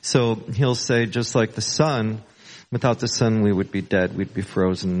this. So he'll say, just like the sun, without the sun we would be dead, we'd be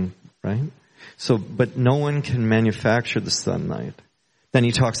frozen, right? So, but no one can manufacture the sunlight. Then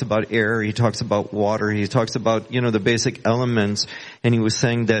he talks about air, he talks about water, he talks about, the basic elements, and he was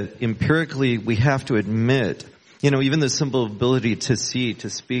saying that empirically we have to admit, even the simple ability to see, to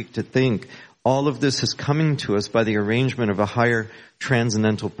speak, to think, all of this is coming to us by the arrangement of a higher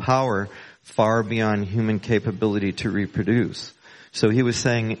transcendental power far beyond human capability to reproduce. So he was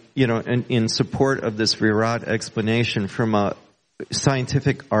saying, in support of this Virat explanation from a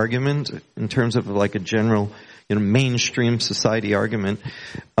scientific argument in terms of a general mainstream society argument,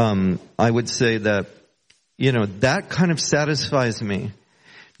 I would say that, that kind of satisfies me.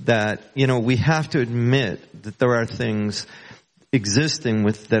 That, we have to admit that there are things existing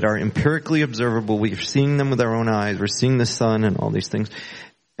that are empirically observable. We're seeing them with our own eyes. We're seeing the sun and all these things.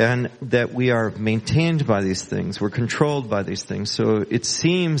 And that we are maintained by these things. We're controlled by these things. So it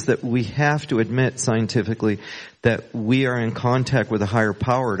seems that we have to admit scientifically that we are in contact with a higher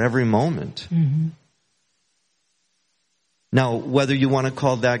power at every moment. Mm-hmm. Now, whether you want to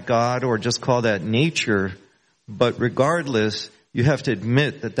call that God or just call that nature, but regardless, you have to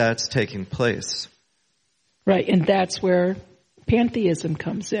admit that that's taking place. Right, and that's where pantheism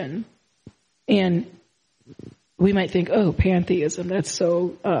comes in. And we might think, pantheism, that's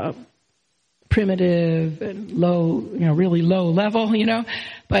so primitive and low, really low level,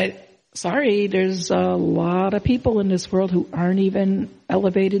 But sorry, there's a lot of people in this world who aren't even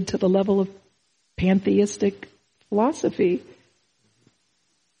elevated to the level of pantheistic philosophy.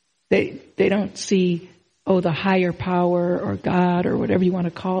 They don't see, the higher power or God or whatever you want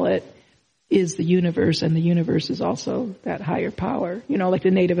to call it is the universe, and the universe is also that higher power. Like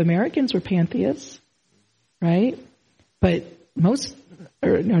the Native Americans were pantheists, right? But there's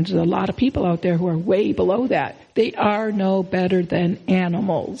a lot of people out there who are way below that. They are no better than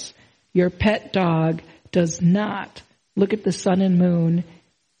animals. Your pet dog does not look at the sun and moon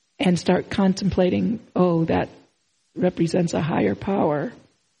and start contemplating, oh, that represents a higher power.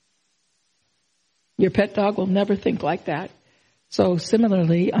 Your pet dog will never think like that. So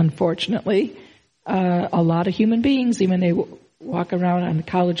similarly, unfortunately, a lot of human beings, even they walk around on the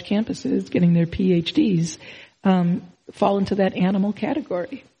college campuses getting their PhDs, fall into that animal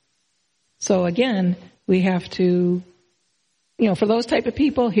category. So again, we have to, for those type of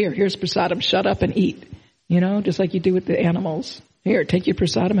people, here's prasadam, shut up and eat. Just like you do with the animals. Here, take your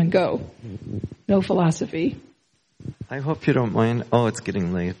prasadam and go. No philosophy. I hope you don't mind. Oh, it's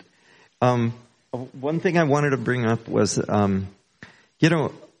getting late. One thing I wanted to bring up was,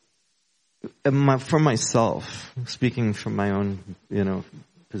 for myself, speaking from my own,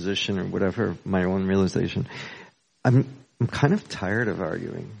 position or whatever, my own realization, I'm kind of tired of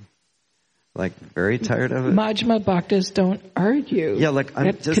arguing. Like, very tired of it. Majjhima Bhaktas don't argue. Yeah, like,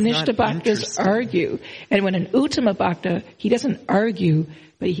 I'm just Kanishta not Bhaktas interested. argue. And when an Uttama Bhakta, he doesn't argue,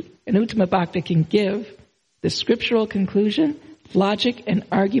 but an Uttama Bhakta can give the scriptural conclusion, logic, and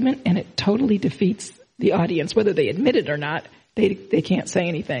argument, and it totally defeats the audience. Whether they admit it or not, they can't say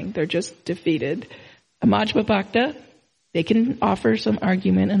anything. They're just defeated. A Majjhima Bhakta, they can offer some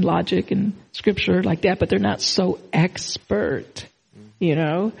argument and logic and scripture like that, but they're not so expert,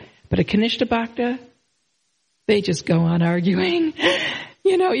 But a Kanishta Bhakta, they just go on arguing,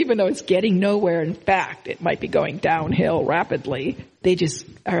 even though it's getting nowhere. In fact, it might be going downhill rapidly. They just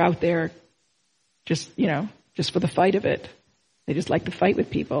are out there just for the fight of it. They just like to fight with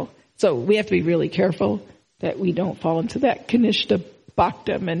people. So we have to be really careful that we don't fall into that Kanishta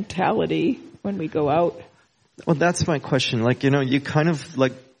Bhakta mentality when we go out. Well, that's my question. Like, you kind of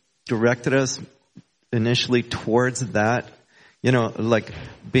like directed us initially towards that. Like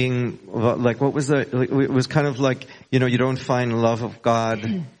being, like what was the, it was kind of like, you don't find love of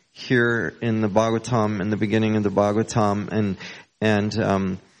God here in the Bhagavatam, in the beginning of the Bhagavatam.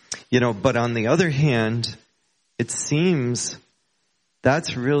 But on the other hand, it seems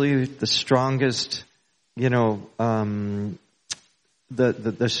that's really the strongest, the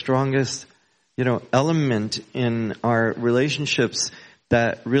strongest, element in our relationships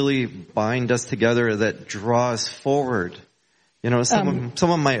that really bind us together, that draw us forward.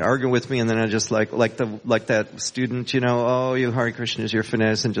 Someone might argue with me, and then I just like that student, oh, you Hare Krishnas, you're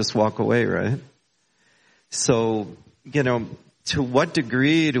finesse, and just walk away, right? So, to what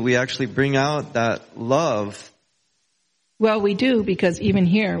degree do we actually bring out that love? Well, we do, because even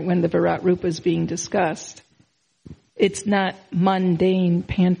here, when the Virat Rupa is being discussed, it's not mundane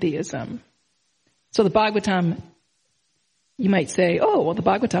pantheism. So the Bhagavatam, you might say, oh, well, the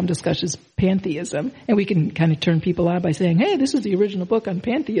Bhagavatam discusses pantheism. And we can kind of turn people on by saying, hey, this is the original book on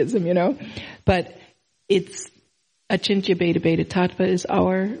pantheism, But it's Achintya Beta Beta Tattva is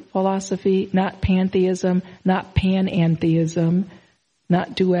our philosophy, not pantheism, not panentheism,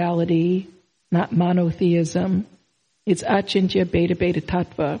 not duality, not monotheism. It's Achintya Beta Beta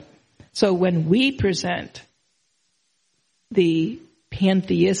Tattva. So when we present the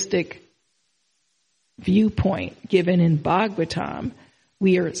pantheistic viewpoint given in Bhagavatam,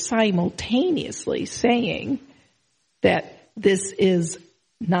 we are simultaneously saying that this is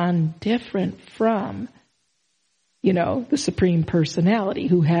non-different from, the Supreme Personality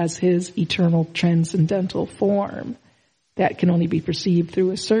who has his eternal transcendental form that can only be perceived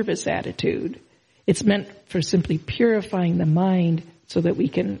through a service attitude. It's meant for simply purifying the mind so that we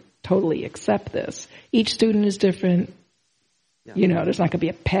can totally accept this. Each student is different. Yeah. There's not going to be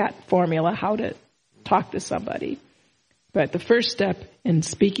a pat formula how to talk to somebody. But the first step in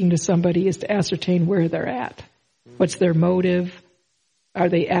speaking to somebody is to ascertain where they're at. What's their motive? Are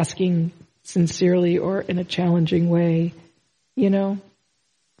they asking sincerely or in a challenging way?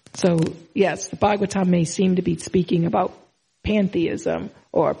 So, yes, the Bhagavatam may seem to be speaking about pantheism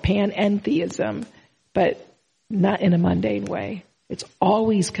or panentheism, but not in a mundane way. It's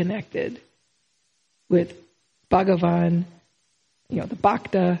always connected with Bhagavan, the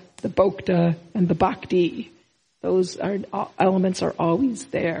Bhakta, the Bhokta, and the Bhakti. Those elements are always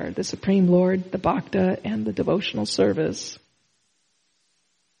there. The Supreme Lord, the Bhakta, and the devotional service.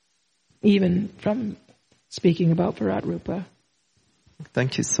 Even from speaking about Virat Rupa.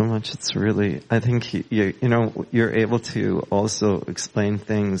 Thank you so much. It's really, I think you're able to also explain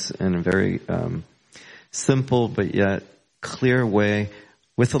things in a very simple but yet clear way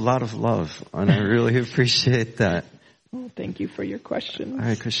with a lot of love, and I really appreciate that. Well, thank you for your questions.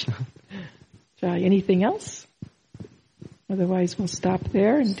 Hare Krishna. Jai, anything else? Otherwise, we'll stop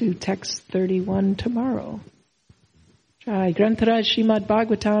there and do text 31 tomorrow. Jai. Grantaraj Srimad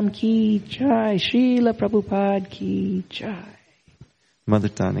Bhagavatam ki jai. Srila Prabhupada ki jai. Mother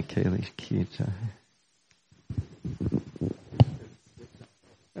Danakeli ki jai.